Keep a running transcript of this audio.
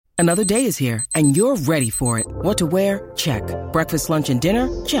Another day is here, and you're ready for it. What to wear? Check. Breakfast, lunch, and dinner?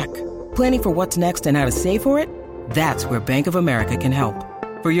 Check. Planning for what's next and how to save for it? That's where Bank of America can help.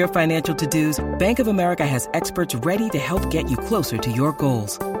 For your financial to-dos, Bank of America has experts ready to help get you closer to your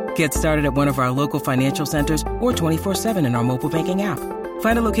goals. Get started at one of our local financial centers or 24/7 in our mobile banking app.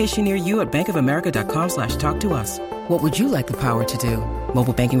 Find a location near you at bankofamerica.com/talktous. What would you like the power to do?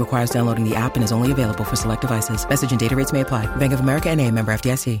 Mobile banking requires downloading the app and is only available for select devices. Message and data rates may apply. Bank of America N.A., member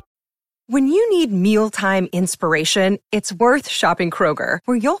FDIC. When you need mealtime inspiration, it's worth shopping Kroger,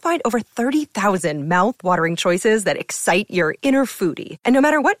 where you'll find over 30,000 mouth-watering choices that excite your inner foodie. And no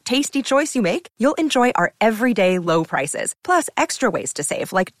matter what tasty choice you make, you'll enjoy our everyday low prices, plus extra ways to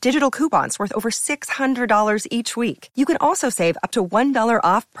save, like digital coupons worth over $600 each week. You can also save up to $1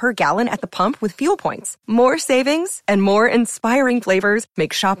 off per gallon at the pump with fuel points. More savings and more inspiring flavors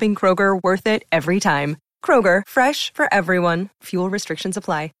make shopping Kroger worth it every time. Kroger, fresh for everyone. Fuel restrictions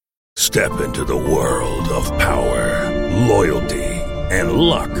apply. Step into the world of power, loyalty, and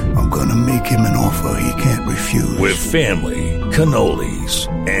luck. I'm gonna make him an offer he can't refuse. With family, cannolis,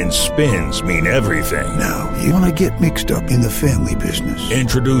 and spins mean everything. Now, you wanna get mixed up in the family business.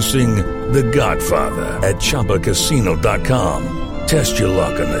 Introducing The Godfather at ChumbaCasino.com. Test your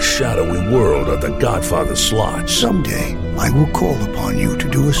luck in the shadowy world of The Godfather slot. Someday, I will call upon you to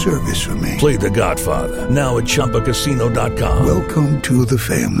do a service for me. Play The Godfather, now at ChumbaCasino.com. Welcome to the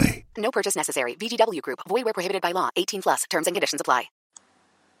family. No purchase necessary. VGW Group. Void where prohibited by law. 18 plus. Terms and conditions apply.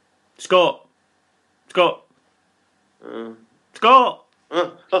 Scott. Scott. Where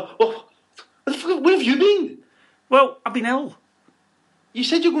have you been? Well, I've been ill. You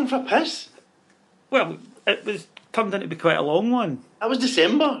said you're going for a piss. Well, it was turned out to be quite a long one. That was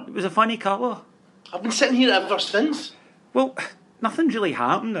December. It was a funny colour. I've been sitting here ever since. Well, nothing's really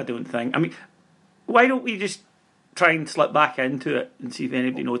happened, I don't think. I mean, why don't we just try and slip back into it and see if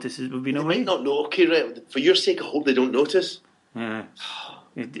anybody notices we've been away? They might not know. Okay, right. For your sake, I hope they don't notice. Yeah.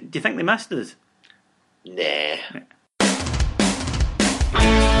 Do you think they missed us? Nah. Yeah.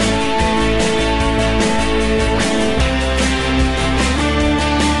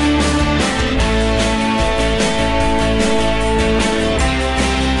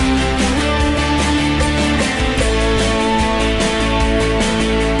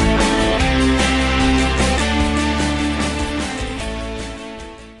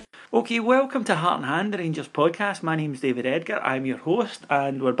 Okay, welcome to Heart and Hand, the Rangers podcast. My name's David Edgar. I'm your host,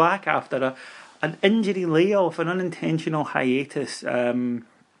 and we're back after an injury layoff, an unintentional hiatus.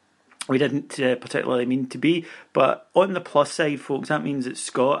 We didn't particularly mean to be, but on the plus side, folks, that means that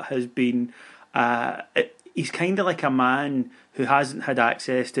Scott has been... he's kind of like a man who hasn't had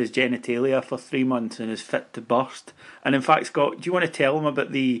access to his genitalia for 3 months and is fit to burst. And in fact, Scott, do you want to tell him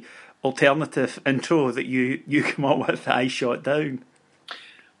about the alternative intro that you came up with that I shot down?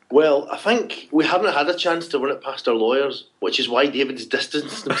 Well, I think we haven't had a chance to run it past our lawyers, which is why David's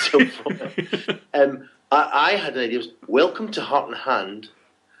distanced himself from it. I had an idea. It was, welcome to Heart and Hand,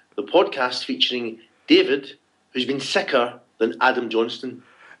 the podcast featuring David, who's been sicker than Adam Johnston.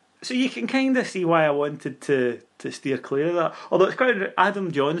 So you can kind of see why I wanted to steer clear of that. Although it's quite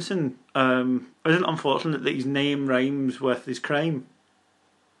Adam Johnson, isn't it unfortunate that his name rhymes with his crime?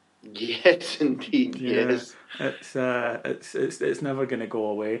 Yes, indeed. Yeah, yes, it's never going to go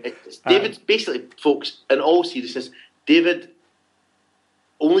away. David, basically, folks, in all seriousness, David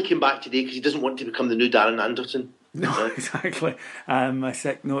only came back today because he doesn't want to become the new Darren Anderton. No, exactly. A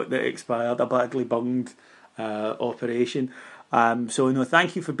sick note that expired, a badly bunged operation. So no,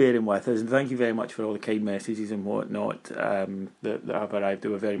 thank you for bearing with us, and thank you very much for all the kind messages and whatnot that have arrived. They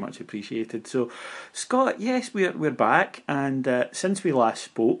were very much appreciated. So, Scott, yes, we're back, and since we last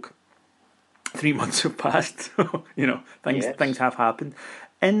spoke, 3 months have passed. So, things have happened.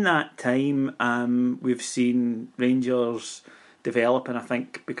 In that time, we've seen Rangers develop and I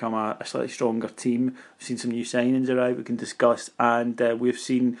think become a slightly stronger team. We've seen some new signings arrive we can discuss, and we've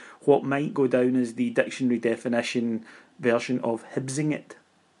seen what might go down as the dictionary definition version of Hibsing it.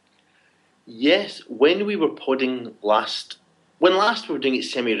 Yes, when we were podding last we were doing it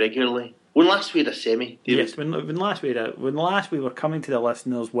semi-regularly. When last we had a semi, David. Yes, when last we were coming to the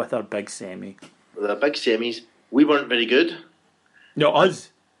listeners with our big semi. With our big semis, we weren't very good. No, us.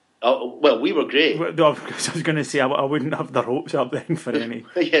 Well, we were great. No, I was going to say I wouldn't have the hopes up then for any.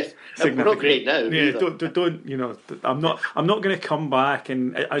 Yes, we're not great now. Yeah, don't. I'm not going to come back,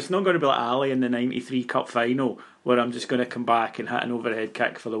 and it's not going to be like Ali in the '93 Cup final where I'm just going to come back and hit an overhead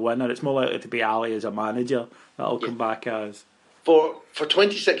kick for the winner. It's more likely to be Ali as a manager that I'll come back as. For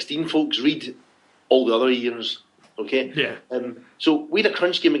 2016, folks, read all the other years. Okay. Yeah. So we had a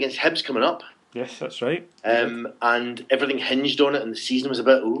crunch game against Hibs coming up. Yes, that's right. And everything hinged on it, and the season was a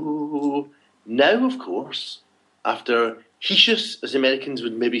bit, ooh. Now, of course, after hiatus, as the Americans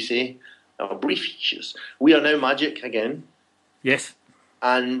would maybe say, a brief hiatus, we are now magic again. Yes.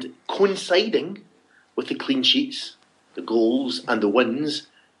 And coinciding with the clean sheets, the goals and the wins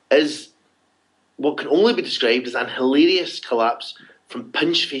is what can only be described as an hilarious collapse from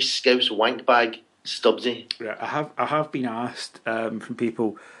pinch-faced Scouse wankbag Stubbsy. Yeah, I have been asked from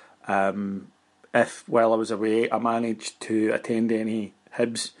people if, while I was away, I managed to attend any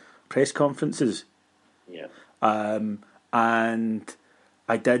Hibs press conferences. Yeah. And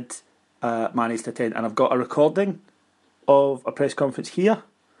I did manage to attend, and I've got a recording of a press conference here.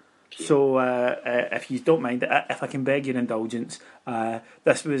 So if you don't mind, if I can beg your indulgence,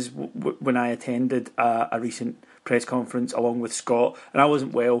 this was when I attended a recent press conference along with Scott, and I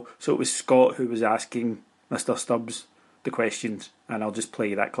wasn't well, so it was Scott who was asking Mr. Stubbs the questions, and I'll just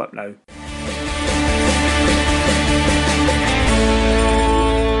play that clip now.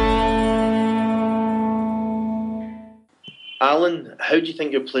 Alan, how do you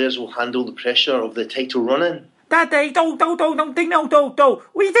think your players will handle the pressure of the title run-in? Daddy, no,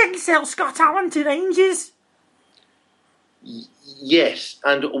 we didn't sell Scott Allen to Rangers. Yes,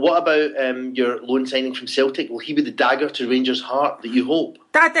 and what about your loan signing from Celtic? Will he be the dagger to Rangers' heart that you hope?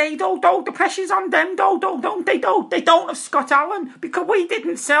 Daddy, the pressure's on them, they don't have Scott Allen, because we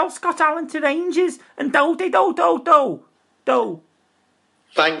didn't sell Scott Allen to Rangers, and do.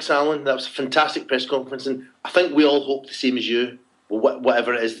 Thanks, Alan. That was a fantastic press conference, and I think we all hope the same as you,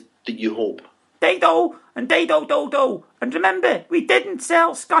 whatever it is that you hope. They do. And remember, we didn't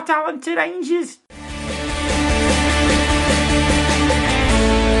sell Scott Allen to Rangers.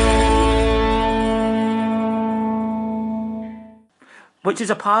 Which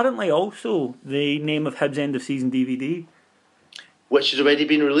is apparently also the name of Hibs' end of season DVD. Which has already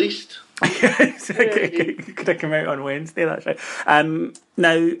been released. It could have come out on Wednesday, that's right.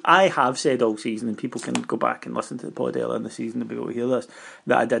 Now, I have said all season, and people can go back and listen to the pod earlier in the season to be able to hear this,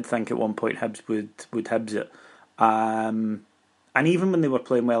 that I did think at one point Hibs would Hibs it. And even when they were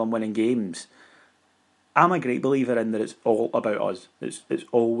playing well and winning games, I'm a great believer in that it's all about us. It's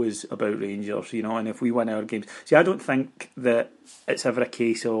always about Rangers, and if we win our games... See, I don't think that it's ever a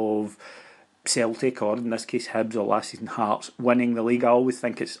case of Celtic, or in this case Hibs, or last season Hearts, winning the league. I always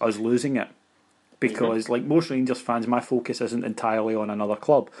think it's us losing it. Because, like most Rangers fans, my focus isn't entirely on another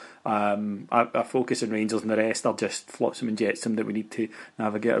club. I focus on Rangers, and the rest are just flotsam and jetsam that we need to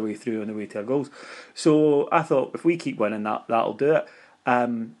navigate our way through on the way to our goals. So I thought, if we keep winning, that'll do it.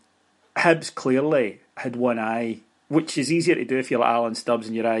 Hibs clearly had one eye, which is easier to do if you're like Alan Stubbs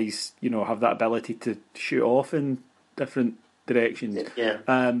and your eyes, have that ability to shoot off in different directions. Yeah.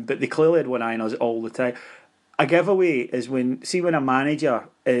 But they clearly had one eye on us all the time. A giveaway is when a manager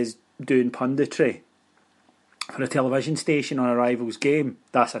is doing punditry for a television station on a rival's game.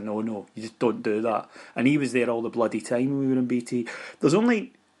 That's a no-no. You just don't do that. And he was there all the bloody time when we were in BT. There's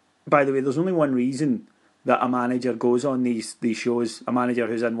only one reason that a manager goes on these shows, a manager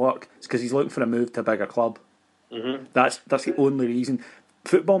who's in work. It's because he's looking for a move to a bigger club. Mm-hmm. That's the only reason.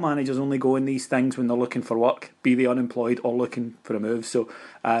 Football managers only go in these things when they're looking for work, be they unemployed or looking for a move. So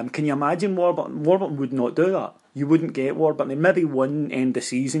can you imagine Warburton? Warburton would not do that. You wouldn't get Warburton. Maybe one end of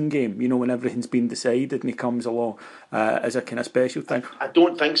season game, when everything's been decided and he comes along as a kind of special thing. I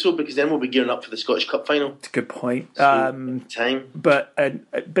don't think so, because then we'll be gearing up for the Scottish Cup final. It's a good point. Time. But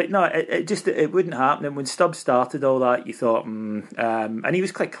no, it wouldn't happen. And when Stubbs started all that, you thought, and he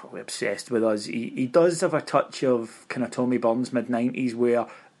was quite obsessed with us. He does have a touch of kind of Tommy Burns mid-90s, where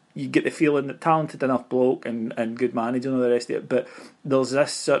you get the feeling that talented enough bloke and good manager and all the rest of it, but there's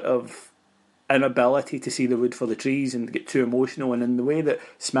this sort of inability to see the wood for the trees and get too emotional. And in the way that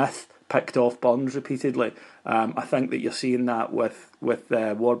Smith picked off Burns repeatedly, I think that you're seeing that with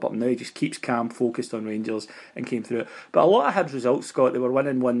Warburton now. He just keeps calm, focused on Rangers, and came through it. But a lot of Hibs results, Scott, they were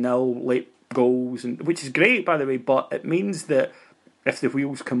winning 1-0, late goals, which is great, by the way, but it means that if the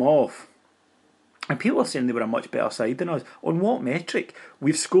wheels come off, and people are saying they were a much better side than us, on what metric?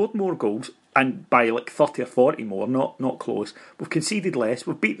 We've scored more goals, and by like 30 or 40 more, not close. We've conceded less.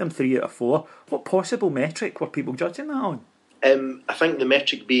 We've beat them 3 out of 4. What possible metric were people judging that on? I think the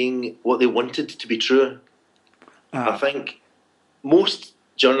metric being what they wanted to be true. I think most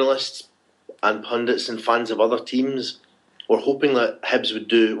journalists and pundits and fans of other teams were hoping that Hibs would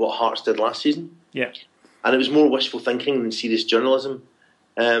do what Hearts did last season. Yeah. And it was more wishful thinking than serious journalism.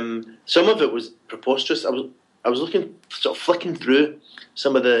 Some of it was preposterous. I was looking, sort of flicking through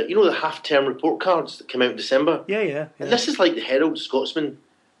some of the, the half-term report cards that came out in December. Yeah. And this is like the Herald, Scotsman,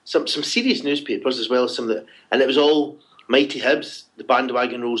 some serious newspapers as well as some of the... And it was all mighty Hibs, the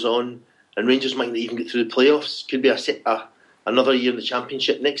bandwagon rolls on, and Rangers might not even get through the playoffs. Could be another year in the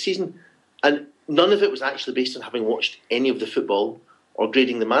Championship next season. And none of it was actually based on having watched any of the football or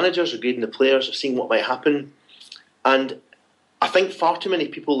grading the managers or grading the players or seeing what might happen. And I think far too many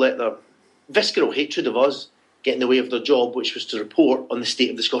people let their visceral hatred of us get in the way of their job, which was to report on the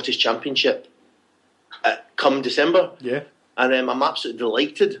state of the Scottish Championship come December. Yeah. And I'm absolutely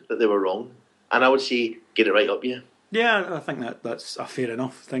delighted that they were wrong. And I would say, get it right up, yeah. Yeah, I think that's a fair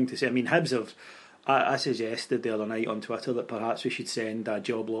enough thing to say. I mean, Hibs have... I suggested the other night on Twitter that perhaps we should send a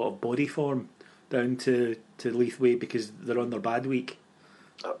job lot of body form down to Leithwaite because they're on their bad week.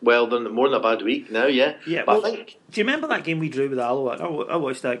 Well, they're more than a bad week now, yeah. Yeah, but well, I think... Do you remember that game we drew with Alloa? I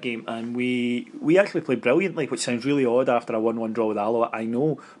watched that game and we actually played brilliantly, which sounds really odd after a 1-1 draw with Alloa, I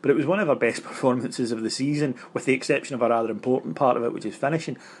know, but it was one of our best performances of the season, with the exception of a rather important part of it, which is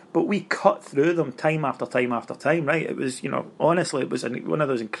finishing. But we cut through them time after time after time, right? It was, honestly, it was one of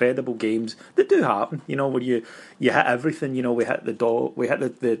those incredible games that do happen, where you hit everything. We hit the dog, we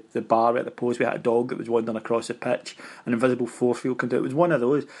hit the bar at the post, we hit a dog that was wandering across the pitch, an invisible force field come to it. It was one of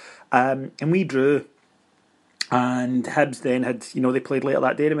those. And we drew. And Hibs then had, they played later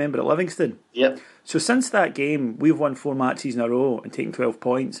that day, remember, at Livingston? Yep. So since that game, we've won 4 matches in a row and taken 12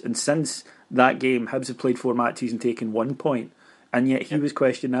 points. And since that game, Hibs have played 4 matches and taken 1 point. And yet he was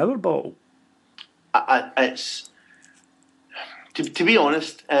questioning our ball. It's... To be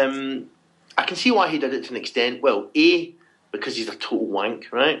honest, I can see why he did it to an extent. Well, A, because he's a total wank,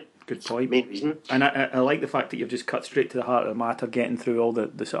 right? Good point. Main reason. And I like the fact that you've just cut straight to the heart of the matter, getting through all the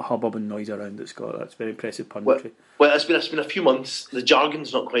sort of hubbub and noise around it, Scott. That's very impressive punditry. Well, it's been a few months. The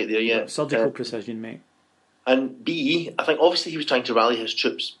jargon's not quite there yet. Surgical precision, mate. And B, I think obviously he was trying to rally his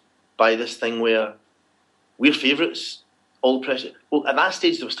troops by this thing where we're favourites, all pressure. Well, at that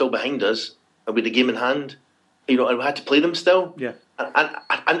stage they were still behind us, and we had a game in hand, and we had to play them still. Yeah.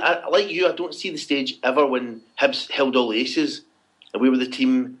 And like you, I don't see the stage ever when Hibs held all the aces and we were the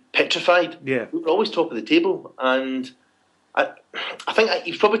team petrified. Yeah. We were always top of the table, and I think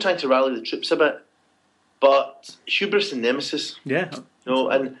he's probably trying to rally the troops a bit, but hubris and nemesis. Yeah.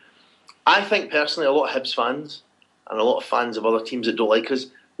 And I think personally a lot of Hibs fans and a lot of fans of other teams that don't like us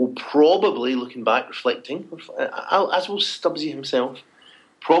will probably, looking back, reflecting, as will Stubbsy himself,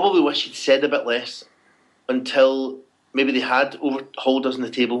 probably wish he'd said a bit less until maybe they had overhauled us on the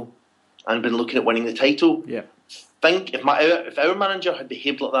table and been looking at winning the title. Yeah. Think if our manager had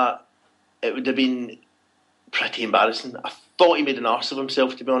behaved like that, it would have been pretty embarrassing. I thought he made an arse of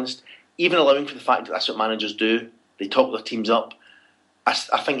himself, to be honest. Even allowing for the fact that that's what managers do, they talk their teams up. I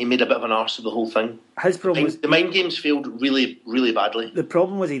think he made a bit of an arse of the whole thing. His problem was the mind games failed really, really badly. The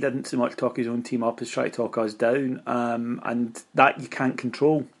problem was he didn't so much talk his own team up as try to talk us down, and that you can't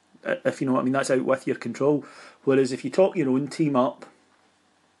control. If you know what I mean, that's out with your control. Whereas if you talk your own team up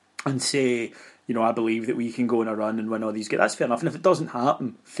and say, I believe that we can go on a run and win all these games, that's fair enough. And if it doesn't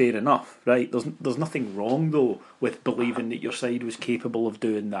happen, fair enough, right? There's nothing wrong, though, with believing that your side was capable of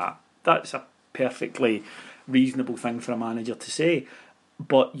doing that. That's a perfectly reasonable thing for a manager to say.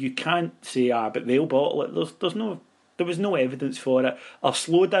 But you can't say, but they'll bottle it. There was no evidence for it. Our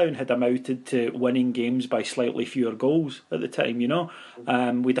slowdown had amounted to winning games by slightly fewer goals at the time,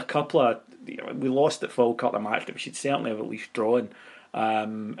 we had a couple of... we lost at Falkirk a match that we should certainly have at least drawn.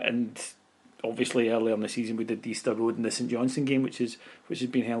 And obviously earlier in the season we did Easter Road in the St Johnstone game, which has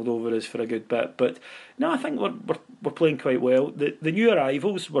been held over us for a good bit. But no, I think we're playing quite well. The new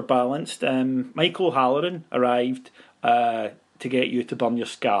arrivals were balanced. Michael O'Halloran arrived to get you to burn your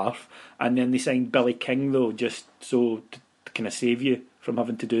scarf, and then they signed Billy King though, just so to kind of save you from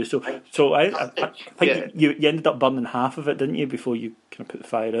having to do so. So I think you ended up burning half of it, didn't you, before you kind of put the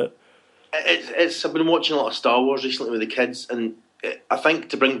fire out? I've been watching a lot of Star Wars recently with the kids, and I think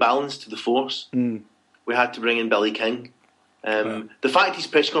to bring balance to the force, we had to bring in Billy King. The fact his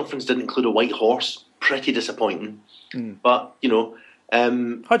press conference didn't include a white horse, pretty disappointing. But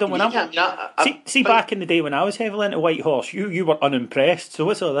hold on, see, back in the day when I was heavily into White Horse, you were unimpressed. So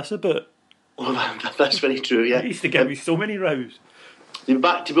what's all this about? Well, that's very true. Yeah, it used to give me so many rows. To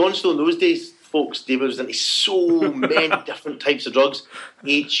be honest, though, in those days, folks, David was into so many different types of drugs: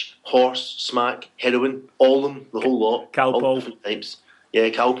 H, horse, smack, heroin, all of them, the whole lot. Calpol. All different types. Yeah,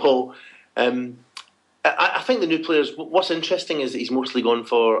 Calpol. I think the new players, what's interesting is that he's mostly gone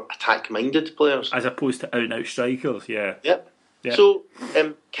for attack-minded players. As opposed to out-and-out strikers, yeah. Yep. So,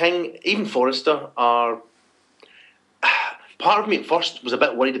 King, even Forrester are... Part of me at first was a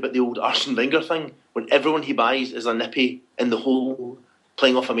bit worried about the old Arsene Wenger thing, when everyone he buys is a nippy in the hole,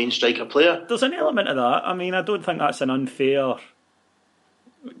 playing off a main striker player. There's an element of that. I mean, I don't think that's an unfair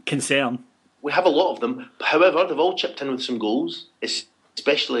concern. We have a lot of them. However, they've all chipped in with some goals. It's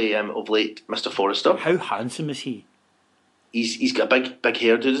especially of late, Mr. Forrester. How handsome is he? He's got a big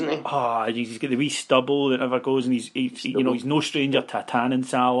hairdo, doesn't he? Oh, he's got the wee stubble that never goes, and he's no stranger to a tanning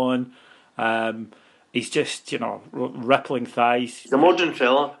salon. He's just rippling thighs. He's a modern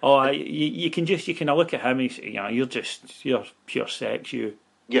fella. Oh, you can look at him. He's you're pure sex. You.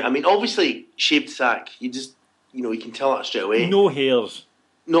 Yeah, I mean, obviously shaved sack. You just you can tell that straight away. No hairs.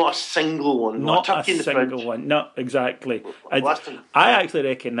 Not a single one. Not a single one. No, exactly. I actually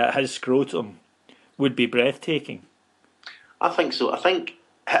reckon that his scrotum would be breathtaking. I think so. I think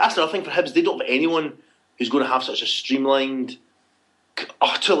that's another thing for Hibs. They don't have anyone who's going to have such a streamlined,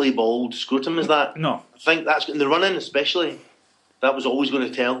 utterly bald scrotum as that. No. I think that's in the run-in especially. That was always going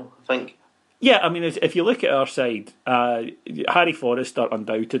to tell, I think. Yeah, I mean, if you look at our side, Harry Forrester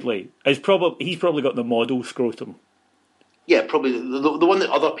undoubtedly he's probably got the model scrotum. Yeah, probably the one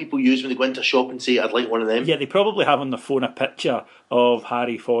that other people use when they go into a shop and say, "I'd like one of them." Yeah, they probably have on the phone a picture of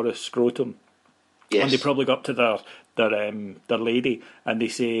Harry Forrest's scrotum. Yes. And they probably go up to their lady and they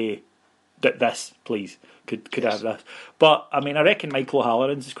say, "This, please, could I have this?" But I mean, I reckon Michael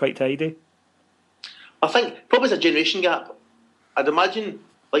O'Halloran's is quite tidy. I think probably there's a generation gap. I'd imagine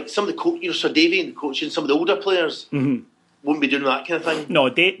like some of the Sir Davy and the coaching, some of the older players won't be doing that kind of thing. No,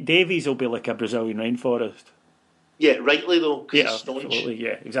 Davies will be like a Brazilian rainforest. Yeah, rightly though. Yeah, absolutely.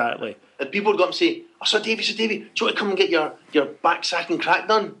 Yeah, exactly. And people would go up and say, "Oh, Sir Davy, do you want to come and get your back sack and crack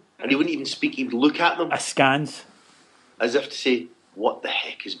done?" And he wouldn't even speak. He would look at them askance, as if to say, "What the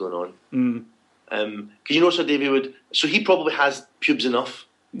heck is going on?" Because Sir Davy would. So he probably has pubes enough.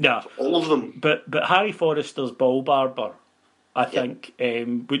 Yeah, for all of them. But Harry Forrester's ball barber, I think,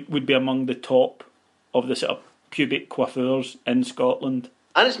 would be among the top of the sort of pubic coiffeurs in Scotland.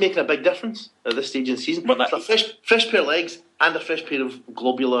 And it's making a big difference at this stage in the season. It's a fresh pair of legs and a fresh pair of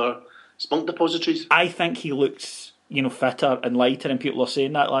globular spunk depositories. I think he looks, fitter and lighter, and people are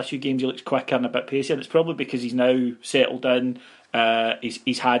saying that last few games he looks quicker and a bit pacier. And it's probably because he's now settled in.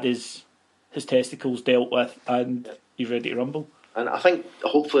 He's had his testicles dealt with, and he's ready to rumble. And I think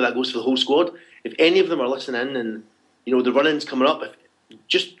hopefully that goes for the whole squad. If any of them are listening and the run-ins coming up,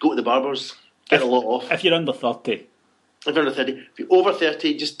 just go to the barbers, get a lot off. If you're under 30. If you're under 30. If you're over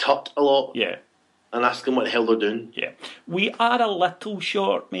 30, just tut a lot. Yeah. And ask them what the hell they're doing. Yeah. We are a little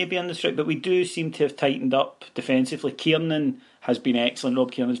short maybe on the strike, but we do seem to have tightened up defensively. Kiernan has been excellent.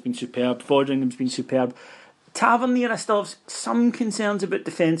 Rob Kiernan's been superb. Fodringham's been superb. Tavernier, I still have some concerns about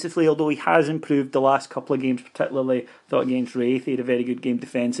defensively, although he has improved the last couple of games, particularly thought against Wraith. He had a very good game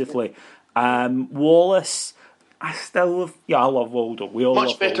defensively. Wallace, I love Waldo. We all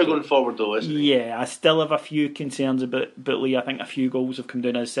much better Waldo. Going forward though, isn't he? Yeah, I still have a few concerns about Lee. I think a few goals have come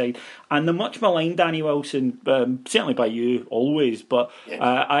down his side. And the much maligned Danny Wilson, certainly by you, always, but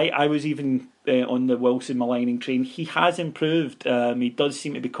I was even on the Wilson maligning train. He has improved. He does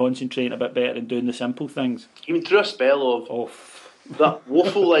seem to be concentrating a bit better and doing the simple things. Even through a spell of that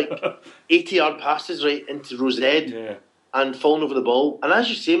woeful 80-yard passes right into Rosed and falling over the ball. And as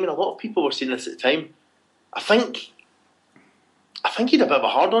you say, a lot of people were saying this at the time. I think he had a bit of a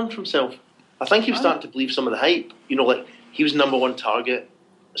hard on for himself. I think he was starting to believe some of the hype. He was number one target.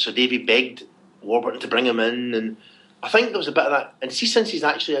 So Davy begged Warburton to bring him in, and I think there was a bit of that. And see, since he's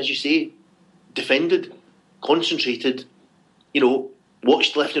actually, as you say, defended, concentrated,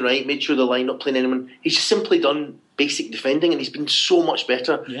 watched left and right, made sure the line not playing anyone. He's just simply done basic defending, and he's been so much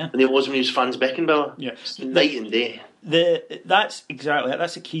better than he was when he was Franz Beckenbauer. Yeah, night and day. That's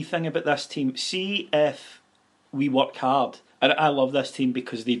the key thing about this team. See if we work hard. And I love this team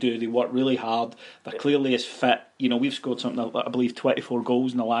because they do. They work really hard. They're clearly as fit. We've scored something, I believe, 24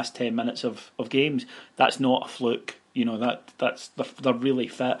 goals in the last 10 minutes of games. That's not a fluke. They're really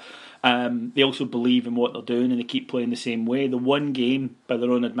fit. They also believe in what they're doing and they keep playing the same way. The one game, by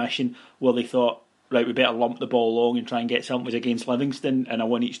their own admission, where they thought, right, we better lump the ball along and try and get something was against Livingston in a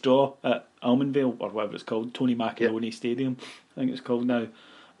one-each draw at Almondvale, or whatever it's called, Tony Macaroni Stadium, I think it's called now.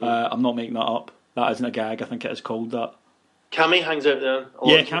 I'm not making that up. That isn't a gag, I think it is called that. Cammy hangs out there a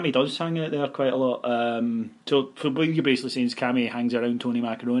lot. Yeah, Cammy does hang out there quite a lot. So what you're basically saying is Cammy hangs around Tony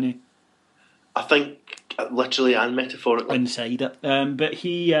Macaroni? I think literally and metaphorically. Inside it. But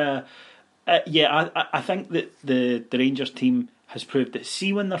he... I think that the Rangers team has proved that,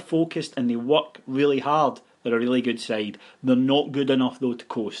 see, when they're focused and they work really hard, they're a really good side. They're not good enough, though, to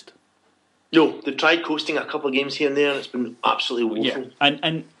coast. No, they've tried coasting a couple of games here and there, and it's been absolutely woeful. Yeah.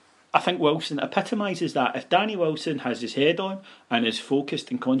 And I think Wilson epitomises that. If Danny Wilson has his head on and is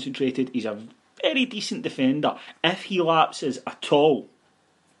focused and concentrated, he's a very decent defender. If he lapses at all,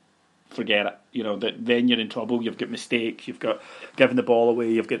 forget it. Then you're in trouble. You've got mistakes. You've got giving the ball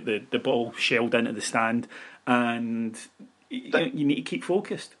away. You've got the ball shelled into the stand, and you need to keep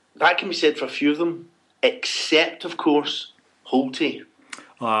focused. That can be said for a few of them, except, of course, Holty.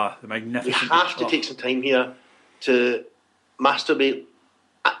 The magnificent. We have to take some time here to masturbate,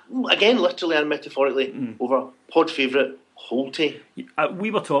 again, literally and metaphorically, over pod favourite Holty.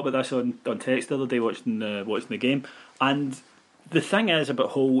 We were talking about this on text the other day watching the game, and the thing is about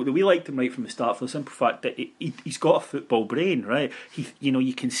Holt that we liked him right from the start for the simple fact that he's got a football brain, right?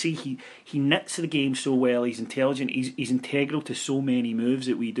 You can see he knits the game so well. He's intelligent. He's integral to so many moves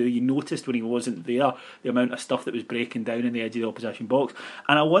that we do. You noticed when he wasn't there the amount of stuff that was breaking down in the edge of the opposition box.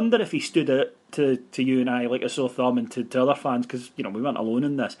 And I wonder if he stood out to you and I like a sore thumb, and to other fans, because we weren't alone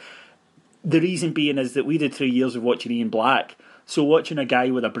in this. The reason being is that we did 3 years of watching Ian Black, so watching a guy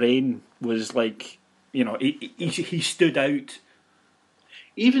with a brain was like, he stood out.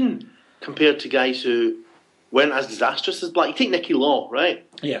 Even compared to guys who weren't as disastrous as Black. You take Nicky Law, right?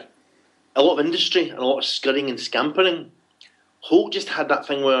 Yeah. A lot of industry and a lot of scurrying and scampering. Holt just had that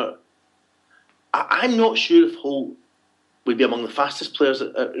thing where I'm not sure if Holt would be among the fastest players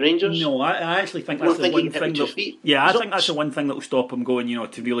at Rangers. No, I actually think that's the one thing that... Yeah, I think that's the one thing that will stop him going,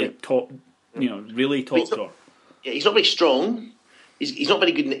 to really top, really top draw. Yeah, he's not very strong. He's not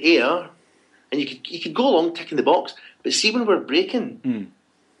very good in the air. And you could go along ticking the box. But see, when we're breaking...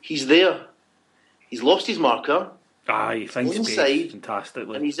 He's there. He's lost his marker. He finds space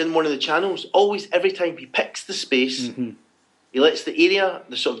fantastically. And he's in one of the channels. Always, every time he picks the space, he lets the area,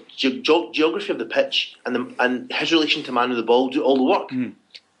 the sort of geography of the pitch and his relation to man with the ball do all the work.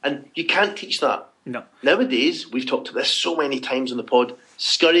 And you can't teach that. No. Nowadays, we've talked about this so many times on the pod,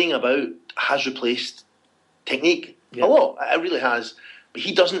 scurrying about has replaced technique. Yeah. A lot. It really has. But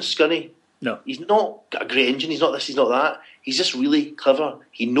he doesn't scurry. No. He's not got a great engine. He's not this, he's not that. He's just really clever.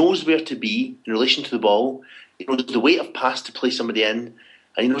 He knows where to be in relation to the ball. He knows the weight of pass to play somebody in,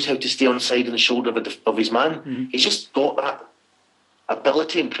 and he knows how to stay on side and the shoulder of his man. He's just got that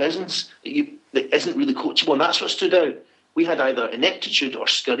ability and presence that isn't really coachable, and that's what stood out. We had either ineptitude or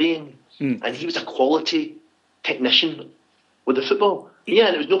scurrying, and he was a quality technician with the football. Yeah,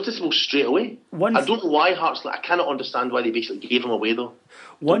 and it was noticeable straight away. I don't know why Hearts... I cannot understand why they basically gave him away, though.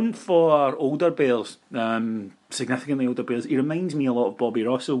 One for older Bears, significantly older Bears. He reminds me a lot of Bobby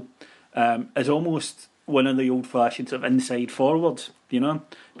Russell. As almost one of the old-fashioned sort of inside forwards,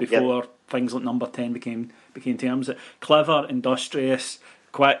 before things like number 10 became terms. Clever, industrious,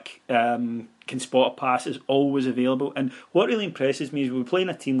 quick, can spot a pass, is always available. And what really impresses me is we were playing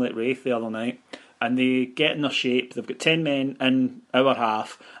a team like Wraith the other night, and they get in their shape. They've got 10 men in our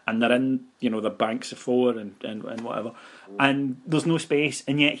half, and they're in, the banks of 4 and whatever. And there's no space,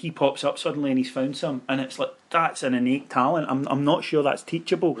 and yet he pops up suddenly and he's found some. And it's like, that's an innate talent. I'm not sure that's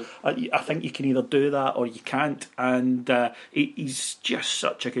teachable. I think you can either do that or you can't. And he's just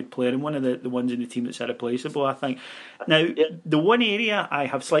such a good player, and one of the ones in the team that's irreplaceable, I think. Now, the one area I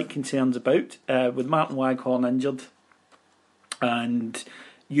have slight concerns about, with Martin Waghorn injured, and...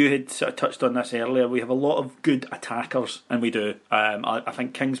 You had sort of touched on this earlier. We have a lot of good attackers, and we do. I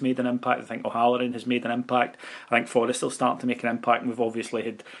think King's made an impact. I think O'Halloran has made an impact. I think Forrester's starting to make an impact. And we've obviously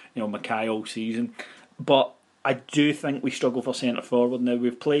had Mackay all season. But I do think we struggle for centre forward now.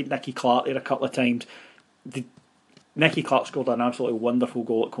 We've played Nicky Clark there a couple of times. Nicky Clark scored an absolutely wonderful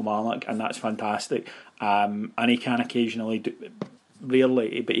goal at Kilmarnock, and that's fantastic. And he can occasionally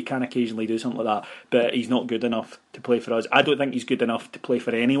rarely, but he can occasionally do something like that. But he's not good enough to play for us. I don't think he's good enough to play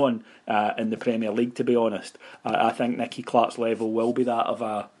for anyone in the Premier League, to be honest. I think Nicky Clark's level will be that of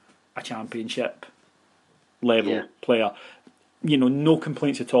a championship level player. No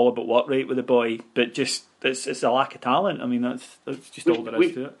complaints at all about work rate with the boy, but just it's a lack of talent. I mean, that's just all there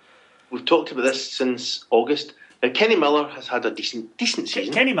is to it. We've talked about this since August. Now, Kenny Miller has had a decent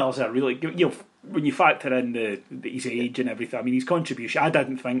season. Kenny Miller's a really good... when you factor in his age and everything, I mean, his contribution, I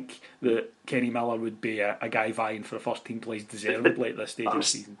didn't think that Kenny Miller would be a guy vying for a first team place deservedly at this stage of the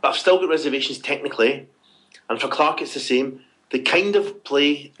season. But I've still got reservations technically, and for Clark it's the same. The kind of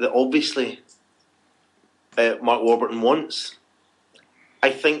play that obviously Mark Warburton wants, I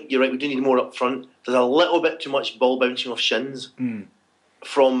think you're right, we do need more up front. There's a little bit too much ball bouncing off shins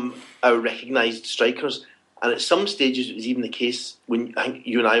from our recognised strikers. And at some stages, it was even the case when I think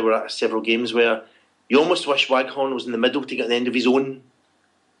you and I were at several games where you almost wish Waghorn was in the middle to get the end of his own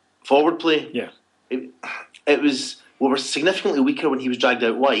forward play. Yeah, it was. We were significantly weaker when he was dragged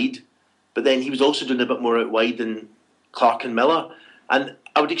out wide, but then he was also doing a bit more out wide than Clark and Miller. And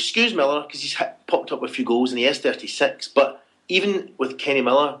I would excuse Miller because he's popped up with a few goals and he is 36. But even with Kenny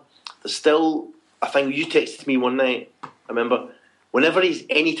Miller, there's still a thing. You texted me one night, I remember. Whenever he's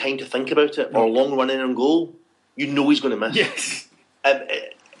any time to think about it or long run in on goal, you know he's going to miss. Yes.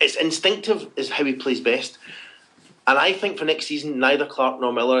 It's instinctive is how he plays best. And I think for next season, neither Clark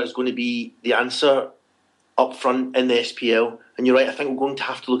nor Miller is going to be the answer up front in the SPL. And you're right, I think we're going to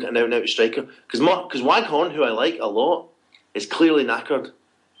have to look at an out-and-out striker. Because Waghorn, who I like a lot, is clearly knackered.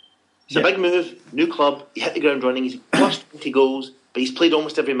 It's a big move, new club, he hit the ground running, he's plus 20 goals, but he's played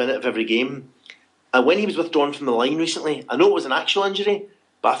almost every minute of every game. And when he was withdrawn from the line recently, I know it was an actual injury,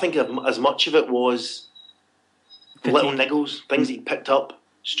 but I think as much of it was little niggles, things that he picked up,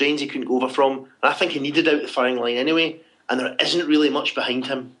 strains he couldn't go over from. And I think he needed out the firing line anyway, and there isn't really much behind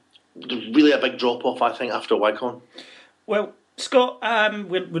him. There's really a big drop-off, I think, after Waghorn. Well, Scott,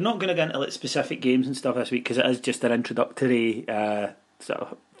 we're not going to get into like specific games and stuff this week because it is just an introductory.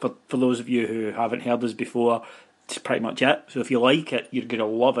 For those of you who haven't heard us before, it's pretty much it. So if you like it, you're going to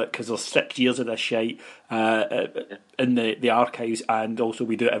love it because there's 6 years of this shite in the archives, and also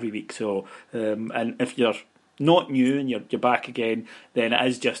we do it every week. So and if you're not new and you're back again, then it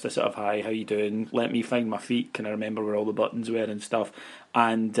is just a sort of hi, how you doing? Let me find my feet. Can I remember where all the buttons were and stuff?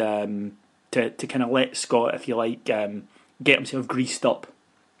 And to kind of let Scott, if you like, get himself greased up,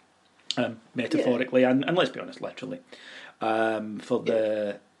 metaphorically and let's be honest, literally, for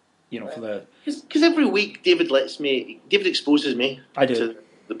the. Because every week David exposes me to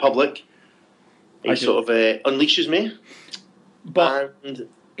the public. He sort of unleashes me. But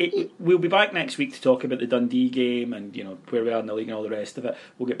we'll be back next week to talk about the Dundee game and where we are in the league and all the rest of it.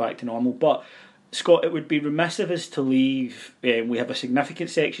 We'll get back to normal. But Scott, it would be remiss of us to leave. We have a significant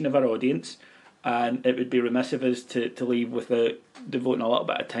section of our audience, and it would be remiss of us to leave without devoting a little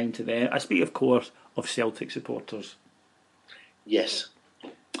bit of time to them. I speak, of course, of Celtic supporters. Yes.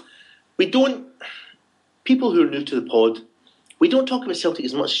 People who are new to the pod, we don't talk about Celtic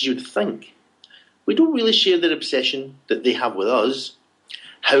as much as you'd think. We don't really share their obsession that they have with us.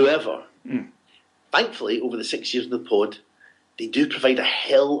 However, thankfully, over the 6 years of the pod, they do provide a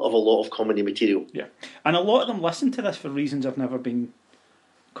hell of a lot of comedy material. Yeah, and a lot of them listen to this for reasons I've never been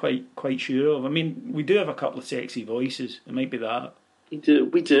quite sure of. I mean, we do have a couple of sexy voices. It might be that. We do.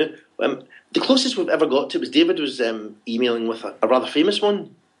 The closest we've ever got to it was David was emailing with a rather famous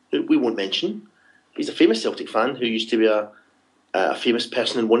one, who we won't mention. He's a famous Celtic fan who used to be a famous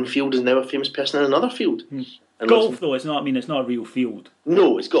person in one field and now a famous person in another field. Golf, though, it's not. I mean, it's not a real field.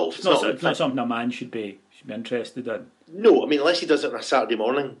 No, it's golf. It's not something a man should be interested in. No, I mean, unless he does it on a Saturday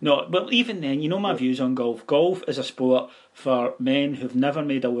morning. No, but even then, my views on golf. Golf is a sport for men who've never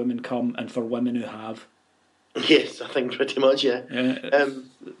made a woman come and for women who have. Yes, I think pretty much, yeah.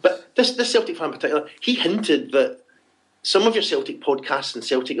 But this Celtic fan in particular, he hinted that some of your Celtic podcasts and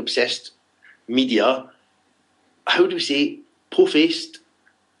Celtic-obsessed media, how do we say, po-faced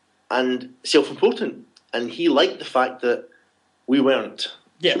and self-important. And he liked the fact that we weren't.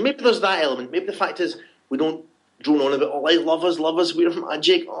 Yeah. So maybe there's that element. Maybe the fact is we don't drone on about, love us, we're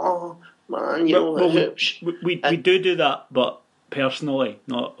magic, oh, man, we do that, but personally,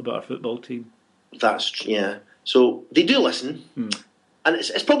 not about our football team. That's, yeah. So they do listen. And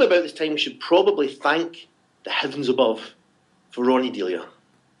it's probably about this time we should probably thank the heavens above for Ronnie Delia.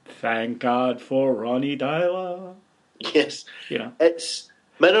 Thank God for Ronnie Delia. Yes. Yeah. It's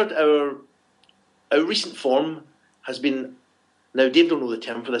mirrored our recent form has been. Now, Dave don't know the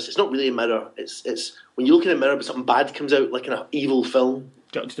term for this. It's not really a mirror. It's when you look in a mirror, but something bad comes out, like in an evil film.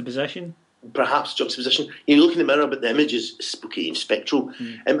 Juxtaposition. Perhaps juxtaposition. You look in the mirror, but the image is spooky and spectral.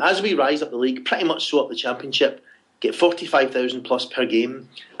 As we rise up the league, pretty much so up the Championship, get 45,000 plus per game,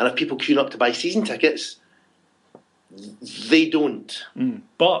 and if people queuing up to buy season tickets, they don't.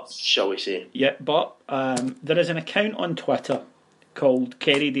 But shall we say? Yeah, but there is an account on Twitter called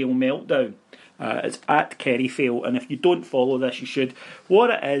Kerrydale Meltdown. It's at Kerryfail, and if you don't follow this, you should.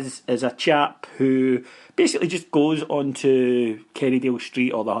 What it is a chap who basically just goes onto Kerrydale Street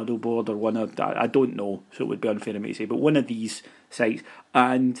or the Huddle Board or one of, I don't know, so it would be unfair of me to say, but one of these sites,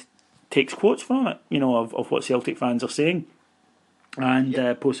 and takes quotes from it, of what Celtic fans are saying,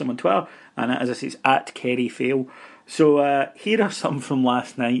 and posts them on Twitter. And as I say, it's at Kerryfail. So here are some from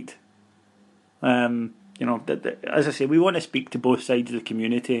last night. As I say, we want to speak to both sides of the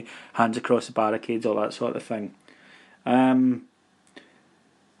community, hands across the barricades, all that sort of thing.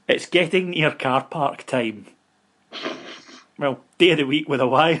 It's getting near car park time. Well, day of the week with a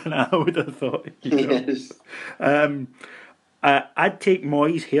Y, and I would have thought. Yes. I'd take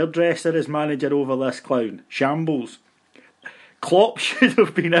Moyes' hairdresser as manager over this clown. Shambles. Klopp should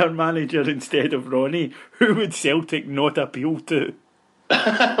have been our manager instead of Ronnie. Who would Celtic not appeal to?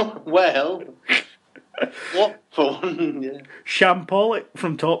 Well... What for one? Yeah. Shampolic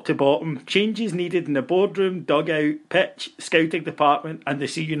from top to bottom. Changes needed in the boardroom, dugout, pitch, scouting department, and the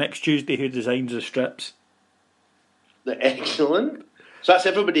See You Next Tuesday who designs the strips. Excellent. So that's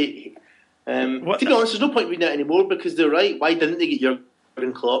everybody. To be honest, there's no point reading it anymore because they're right. Why didn't they get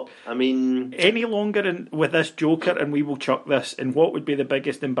Jurgen Klopp? I mean, any longer with this Joker, and we will chuck this in what would be the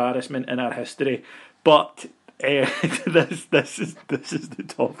biggest embarrassment in our history. But this is the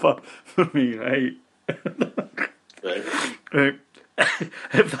topper for me, right? Right.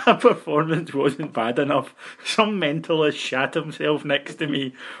 If that performance wasn't bad enough, some mentalist shat himself next to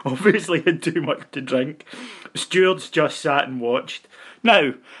me, obviously had too much to drink. Stewards just sat and watched.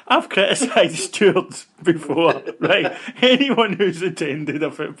 Now, I've criticised stewards before, right? Anyone who's attended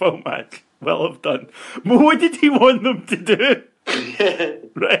a football match will have done. But what did he want them to do?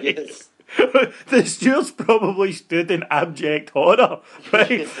 Right? Yes. The stewards probably stood in abject horror,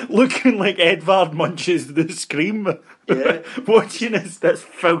 right? Looking like Edvard Munch's The Scream, watching this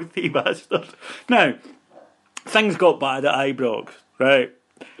filthy bastard. Now, things got bad at Ibrox, right?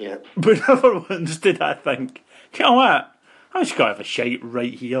 Yeah. But never once did I think, you know what? I'm just going to have a shite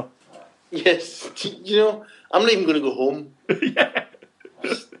right here. Yes. You know, I'm not even going to go home. Yeah.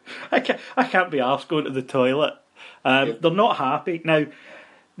 I can't be arsed going to the toilet. They're not happy. Now,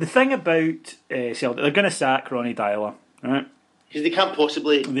 the thing about Celtic, they're going to sack Ronnie Dyler, right? Because they can't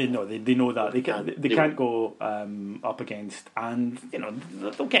possibly. They know that they can't go up against, and you know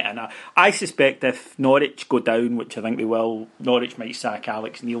they'll get in. I suspect if Norwich go down, which I think they will, Norwich might sack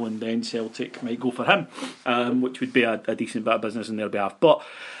Alex Neil, and then Celtic might go for him, which would be a decent bit of business on their behalf. But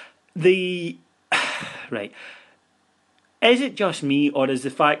right. Is it just me, or is the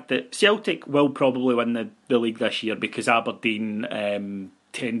fact that Celtic will probably win the league this year because Aberdeen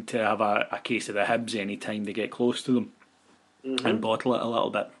tend to have a case of the Hibs any time they get close to them and bottle it a little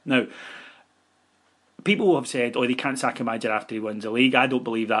bit? Now, people have said, they can't sack a manager after he wins a league. I don't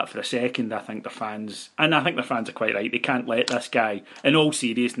believe that for a second. I think the fans are quite right. They can't let this guy, in all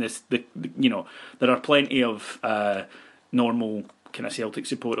seriousness, there are plenty of normal kind of Celtic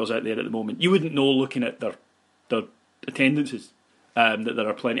supporters out there at the moment. You wouldn't know looking at their attendances that there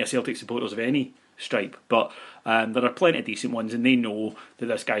are plenty of Celtic supporters of any stripe, but there are plenty of decent ones, and they know that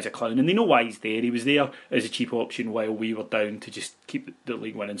this guy's a clown, and they know why he's there. He was there as a cheap option while we were down to just keep the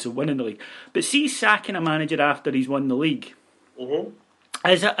league winning, so winning the league. But see, sacking a manager after he's won the league,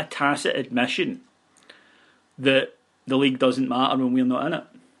 is it a tacit admission that the league doesn't matter when we're not in it?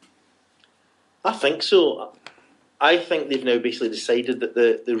 I think so. I think they've now basically decided that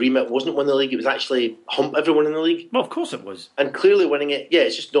the remit wasn't win the league, it was actually hump everyone in the league. Well, of course it was. And clearly winning it,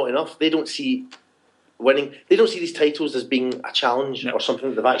 it's just not enough. They don't see these titles as being a challenge or something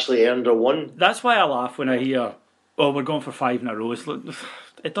that they've actually earned or won. That's why I laugh when I hear, we're going for 5 in a row.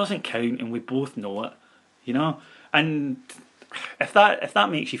 It doesn't count, and we both know it, you know? And if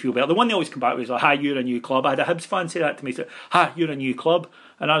that makes you feel better, the one they always come back with is like, you're a new club. I had a Hibs fan say that to me, you're a new club.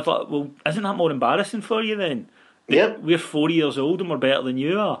 And I was like, well, isn't that more embarrassing for you then? Yeah. We're 4 years old and we're better than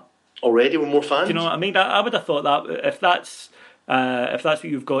you are. Already, we're more fans. Do you know what I mean? I would have thought that if that's what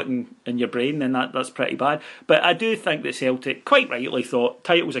you've got in your brain, then that's pretty bad. But I do think that Celtic quite rightly thought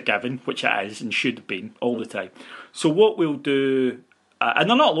title's a given, which it is and should have been all the time. So what we'll do, and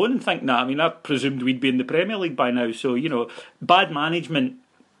they're not alone in thinking that. I mean, I presumed we'd be in the Premier League by now. So, you know, bad management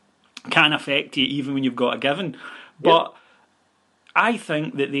can affect you even when you've got a given. But I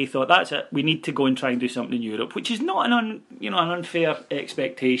think that they thought, that's it, we need to go and try and do something in Europe, which is not an unfair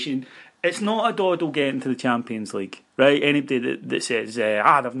expectation. It's not a doddle getting to the Champions League, right? Anybody that says,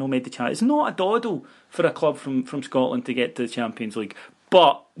 they've not made the Champions, it's not a doddle for a club from Scotland to get to the Champions League.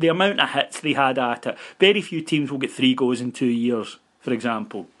 But the amount of hits they had at it, very few teams will get 3 goes in 2 years, for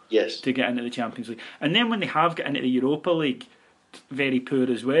example, to get into the Champions League. And then when they have got into the Europa League, very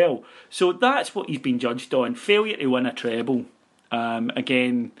poor as well. So that's what he's been judged on. Failure to win a treble.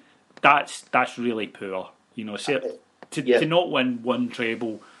 Again, that's really poor. You know, to not win one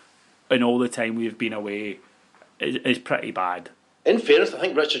treble in all the time we've been away is pretty bad. In fairness, I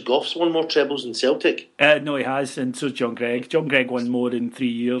think Richard Gough's won more trebles than Celtic. No, he has, and so's John Gregg. John Gregg won more in 3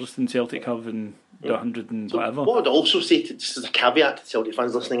 years than Celtic have in the 100 and whatever. What I'd also say, just as a caveat to Celtic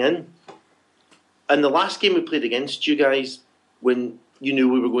fans listening in the last game we played against you guys, when you knew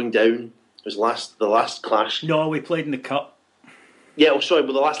we were going down, it was the last clash. No, we played in the Cup. Yeah, the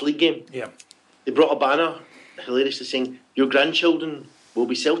last league game. Yeah. They brought a banner, hilariously saying, your grandchildren will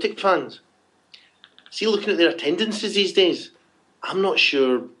be Celtic fans. See, looking at their attendances these days, I'm not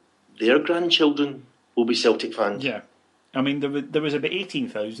sure their grandchildren will be Celtic fans. Yeah. I mean, there was about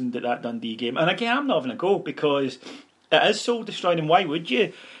 18,000 at that Dundee game. And again, I'm not having a go because it is soul destroying. And why would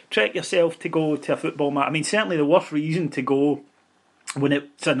you trek yourself to go to a football match? I mean, certainly the worst reason to go when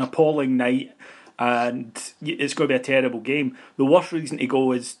it's an appalling night and it's going to be a terrible game. The worst reason to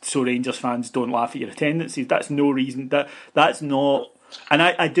go is so Rangers fans don't laugh at your attendances. That's no reason. That's not And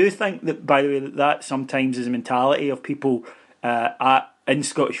I do think that, by the way, that sometimes is a mentality of people in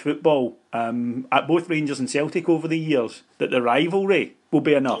Scottish football, at both Rangers and Celtic over the years, that the rivalry will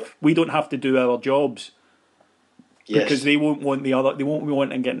be enough. We don't have to do our jobs. Yes. Because they won't want the other. They won't be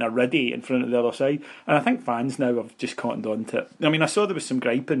wanting getting a riddy in front of the other side. And I think fans now have just cottoned on to it. I mean, I saw there was some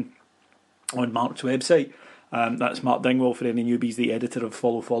griping on Mark's website. That's Mark Dingwall, for any newbies, the editor of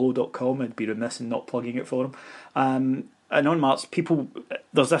followfollow.com. I'd be remiss in not plugging it for him. And on Mark's,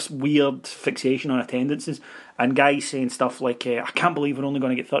 there's this weird fixation on attendances, and guys saying stuff like, I can't believe we're only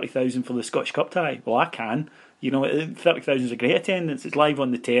going to get 30,000 for the Scottish Cup tie. Well, I can. 30,000 is a great attendance. It's live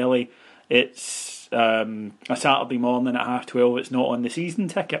on the telly. It's a Saturday morning at 12:30. It's not on the season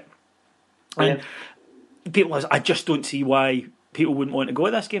ticket. And people, I just don't see why people wouldn't want to go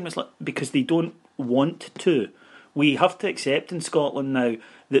to this game. It's like, because they don't want to. We have to accept in Scotland now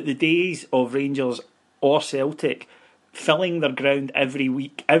that the days of Rangers or Celtic filling their ground every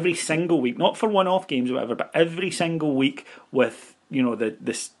week, every single week, not for one-off games or whatever, but every single week with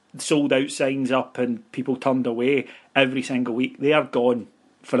the sold out signs up and people turned away every single week, they are gone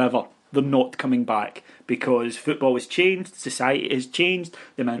forever. They're not coming back, because football has changed, society has changed,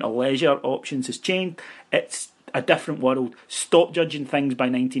 the amount of leisure options has changed. It's a different world. Stop judging things by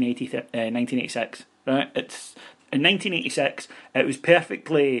 1986. Right? In 1986, it was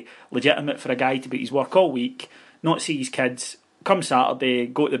perfectly legitimate for a guy to be at his work all week, not see his kids, come Saturday,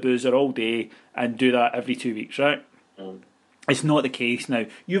 go to the boozer all day, and do that every 2 weeks, right? It's not the case now.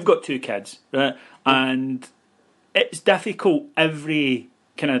 You've got 2 kids, right? And it's difficult every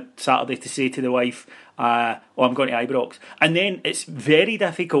kind of Saturday to say to the wife, I'm going to Ibrox. And then it's very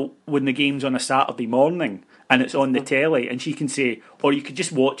difficult when the game's on a Saturday morning and it's on the telly, and she can say, or you could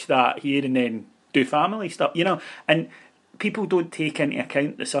just watch that here and then do family stuff, and people don't take into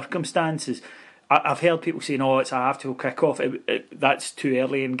account the circumstances. I've heard people saying, it's a half-time kick-off, that's too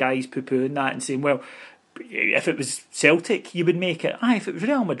early, and guys poo-pooing that and saying, well, if it was Celtic, you would make it. If it was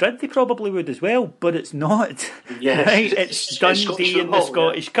Real Madrid, they probably would as well, but it's not. Yes. Right? It's Dundee in the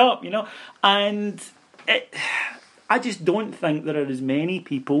Scottish Cup, and I just don't think there are as many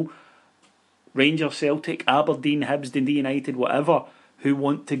people, Rangers, Celtic, Aberdeen, Hibs, Dundee United, whatever, who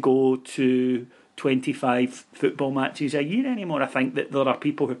want to go to 25 football matches a year anymore. I think that there are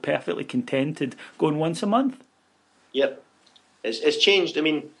people who are perfectly contented going once a month. Yep. It's changed. I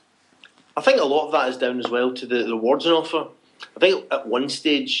mean, I think a lot of that is down as well to the rewards on offer. I think at one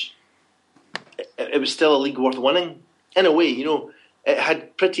stage it was still a league worth winning. In a way, it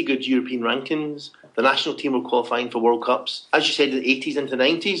had pretty good European rankings. The national team were qualifying for World Cups. As you said, in the 80s into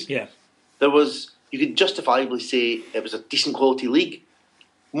 90s, you could justifiably say it was a decent quality league.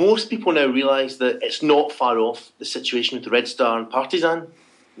 Most people now realise that it's not far off the situation with the Red Star and Partizan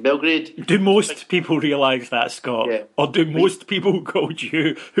in Belgrade. Do most people realise that, Scott? Yeah. Or do most people called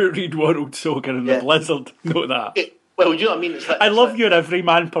you who read World Soccer and the Blizzard know that? Well, you know what I mean? I love your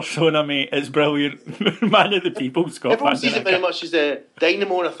everyman persona, mate. It's brilliant. Man of the people, Scott. Everyone sees it very much as a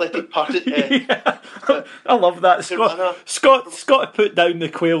Dynamo and Athletic Party. I love that. Scott put down the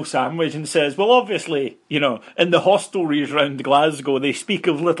quail sandwich and says, well, obviously, in the hostelries round Glasgow, they speak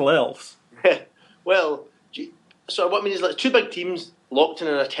of little else. Well, so what I mean is, like, 2 big teams locked in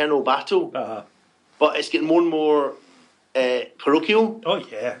an eternal battle, but it's getting more and more parochial. Oh,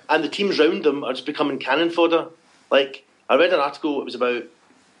 yeah. And the teams round them are just becoming cannon fodder. Like, I read an article, it was about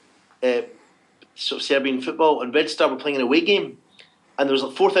sort of Serbian football, and Red Star were playing an away game, and there was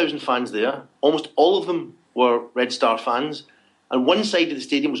like 4,000 fans there. Almost all of them were Red Star fans, and one side of the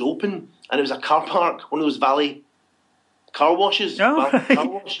stadium was open, and it was a car park, one of those Valley car washes. Oh, right. Car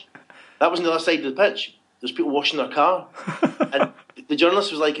wash. That was on the other side of the pitch. There's people washing their car. And the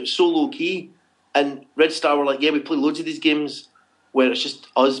journalist was like, it was so low key, and Red Star were like, we play loads of these games where it's just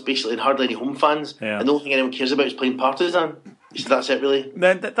us, basically, and hardly any home fans, and the only thing anyone cares about is playing Partizan. So that's it, really.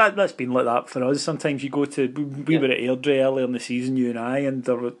 That's been like that for us. Sometimes you go to... We were at Airdrie earlier in the season, you and I, and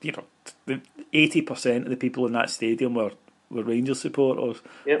there were, 80% of the people in that stadium were Rangers supporters.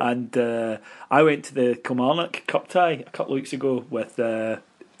 Yep. And I went to the Kilmarnock Cup tie a couple of weeks ago with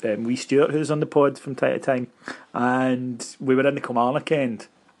Wee Stewart, who's on the pod from time to time, and we were in the Kilmarnock end,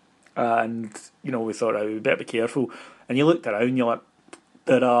 and we thought, we better be careful. And you looked around, you're like,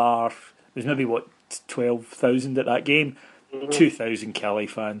 there's maybe 12,000 at that game, 2,000 Kelly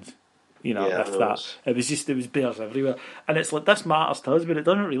fans. If that. It was bears everywhere. And it's like, this matters to us, but it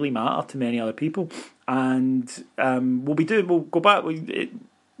doesn't really matter to many other people. And we'll go back,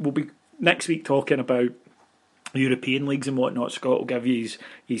 we'll be next week talking about European leagues and whatnot. Scott will give you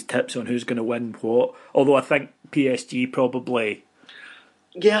his tips on who's going to win what. Although I think PSG probably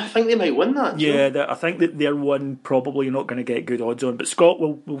Yeah, I think they might win that. Yeah, I think that they're one probably you're not going to get good odds on. But Scott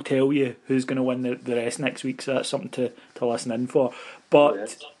will tell you who's going to win the rest next week, so that's something to listen in for.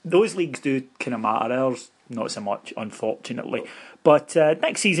 But those leagues do kind of matter. Ours, not so much, unfortunately. But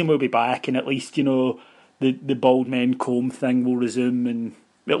next season we'll be back, and at least, the bald men comb thing will resume, and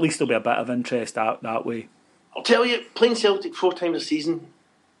at least there'll be a bit of interest that way. I'll tell you, playing Celtic 4 times a season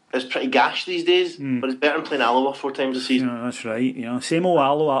is pretty gash these days, but it's better than playing Alloa 4 times a season. Yeah, that's right. Same old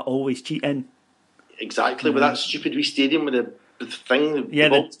Alloa, always cheating. Exactly, with that stupid wee stadium with the thing, the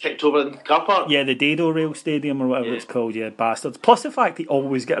ball's kicked over in the car park. Yeah, the Dado Rail Stadium or whatever it's called, bastards. Plus the fact they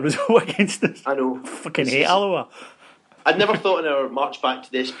always get a result against us. I know. Fucking hate Alloa. I'd never thought in our march back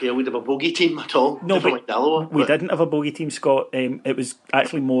to the SPL we'd have a bogey team at all. No, but Alloa, we didn't have a bogey team, Scott. It was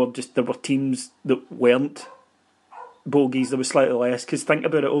actually more just there were teams that weren't bogeys. There was slightly less, because think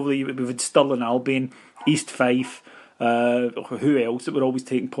about it, over the year we've had Stirling Albion, East Fife, who else that were always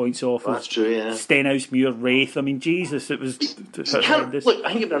taking points off? That's true, yeah. Stenhousemuir, Wraith. I mean, Jesus, it was horrendous. Look, I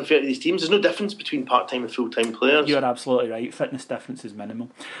think it'd be unfair to these teams. There's no difference between part-time and full-time players. You're absolutely right. Fitness difference is minimal.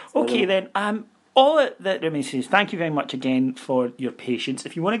 Okay, then. All that remains is thank you very much again for your patience.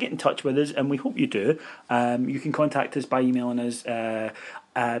 If you want to get in touch with us, and we hope you do, you can contact us by emailing us ibroxrocks,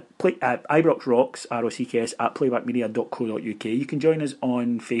 ROCKS, at playbackmedia.co.uk. You can join us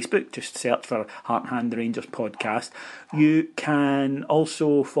on Facebook, just search for Heart and Hand the Rangers podcast. You can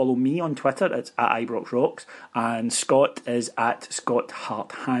also follow me on Twitter, it's at ibroxrocks, and Scott is at Scott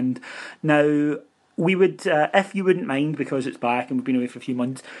Hearthand. Now, we would, if you wouldn't mind, because it's back and we've been away for a few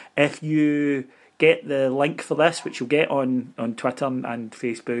months, if you get the link for this, which you'll get on Twitter and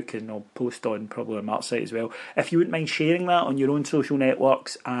Facebook, and I'll post on probably on Mark's site as well, if you wouldn't mind sharing that on your own social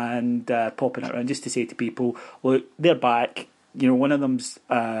networks and popping it around just to say to people, look, they're back. One of them's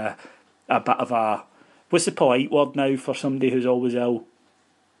a bit of a, what's the polite word now for somebody who's always ill?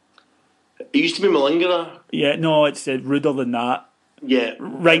 It used to be malingerer. Yeah, no, it's ruder than that. Yeah.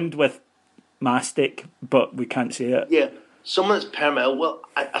 Rhymed with mastic, but we can't say it. Yeah, someone that's permanent ill. Well,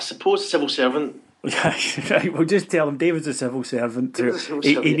 I suppose civil servant. Right, we'll just tell him David's a civil servant too.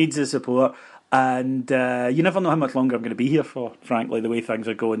 He needs the support, and you never know how much longer I'm going to be here for, frankly, the way things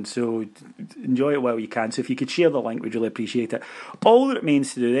are going, so enjoy it while you can. So if you could share the link, we'd really appreciate it. All that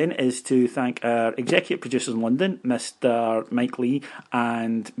remains to do then is to thank our executive producers in London, Mr. Mike Lee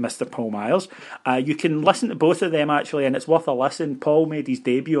and Mr. Paul Myers. You can listen to both of them actually, and it's worth a listen. Paul made his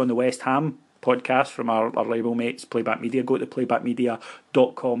debut on the West Ham podcast from our rival mates Playback Media. Go to the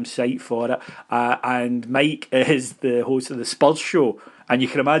playbackmedia.com site for it, and Mike is the host of the Spurs show, and you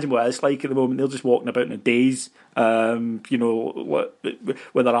can imagine what it's like at the moment. They're just walking about in a daze, with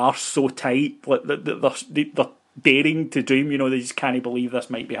their arse so tight, they're daring to dream, they just can't believe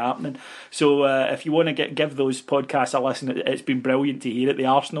this might be happening. So if you want to give those podcasts a listen, it's been brilliant to hear it. The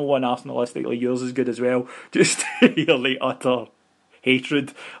Arsenal one, Arsenalistically, yours is good as well, just to hear the utter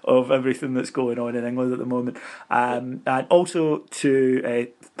hatred of everything that's going on in England at the moment. And also to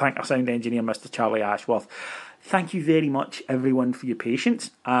thank our sound engineer, Mr. Charlie Ashworth. Thank you very much, everyone, for your patience.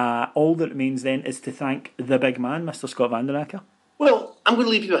 All that remains then is to thank the big man, Mr. Scott Vandenacker. Well, I'm going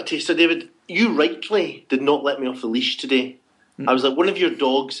to leave you a taster, David. You rightly did not let me off the leash today. I was like one of your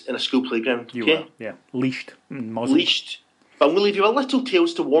dogs in a school playground. You were, yeah. Leashed. Muzzled. Leashed. But I'm going to leave you a little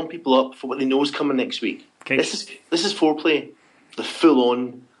tales to warm people up for what they know is coming next week. Okay. This is foreplay. The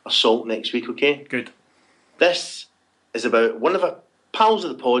full-on assault next week, okay? Good. This is about one of our pals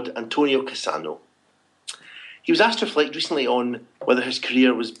of the pod, Antonio Cassano. He was asked to reflect recently on whether his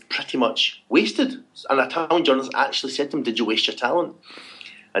career was pretty much wasted. And a Italian journalist actually said to him, "Did you waste your talent?"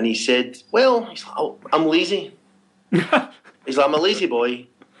 And he said, well, I'm lazy. He's like, I'm a lazy boy,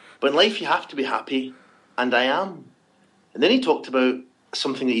 but in life you have to be happy, and I am. And then he talked about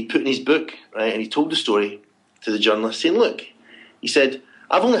something that he'd put in his book, right? And he told the story to the journalist, saying, look, he said,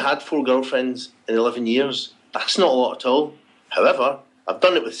 I've only had 4 girlfriends in 11 years. That's not a lot at all. However, I've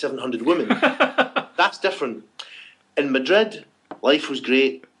done it with 700 women. That's different. In Madrid, life was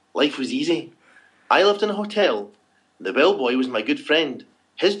great. Life was easy. I lived in a hotel. The bellboy was my good friend.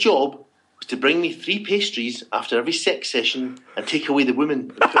 His job was to bring me 3 pastries after every sex session and take away the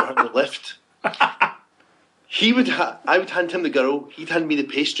woman and put her in the lift. I would hand him the girl. He'd hand me the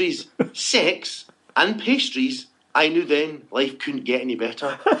pastries. Sex and pastries. I knew then life couldn't get any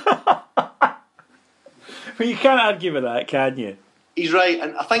better. Well, you can't argue with that, can you? He's right,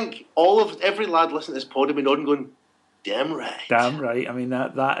 and I think every lad listening to this pod have been nodding going, damn right. Damn right. I mean,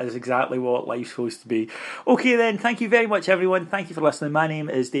 that is exactly what life's supposed to be. Okay then, thank you very much everyone. Thank you for listening. My name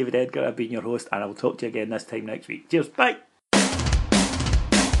is David Edgar. I've been your host, and I will talk to you again this time next week. Cheers. Bye.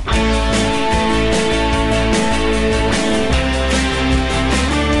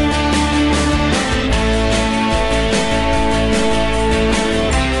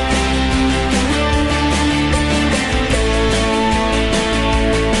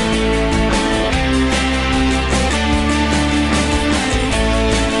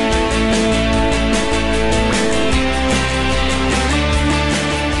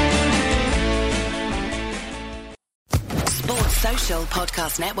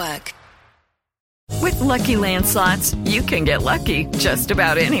 Podcast Network. With Lucky Land Slots, you can get lucky just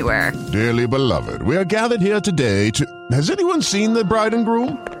about anywhere. Dearly beloved, we are gathered here today to... Has anyone seen the bride and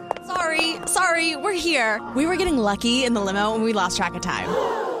groom? Sorry, we're here. We were getting lucky in the limo and we lost track of time.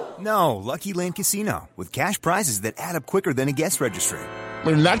 No, Lucky Land Casino, with cash prizes that add up quicker than a guest registry.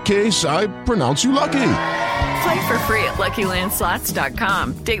 In that case, I pronounce you lucky. Play for free at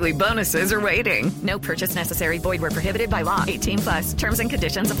LuckyLandSlots.com. Daily bonuses are waiting. No purchase necessary. Void where prohibited by law. 18+. Terms and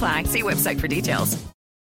conditions apply. See website for details.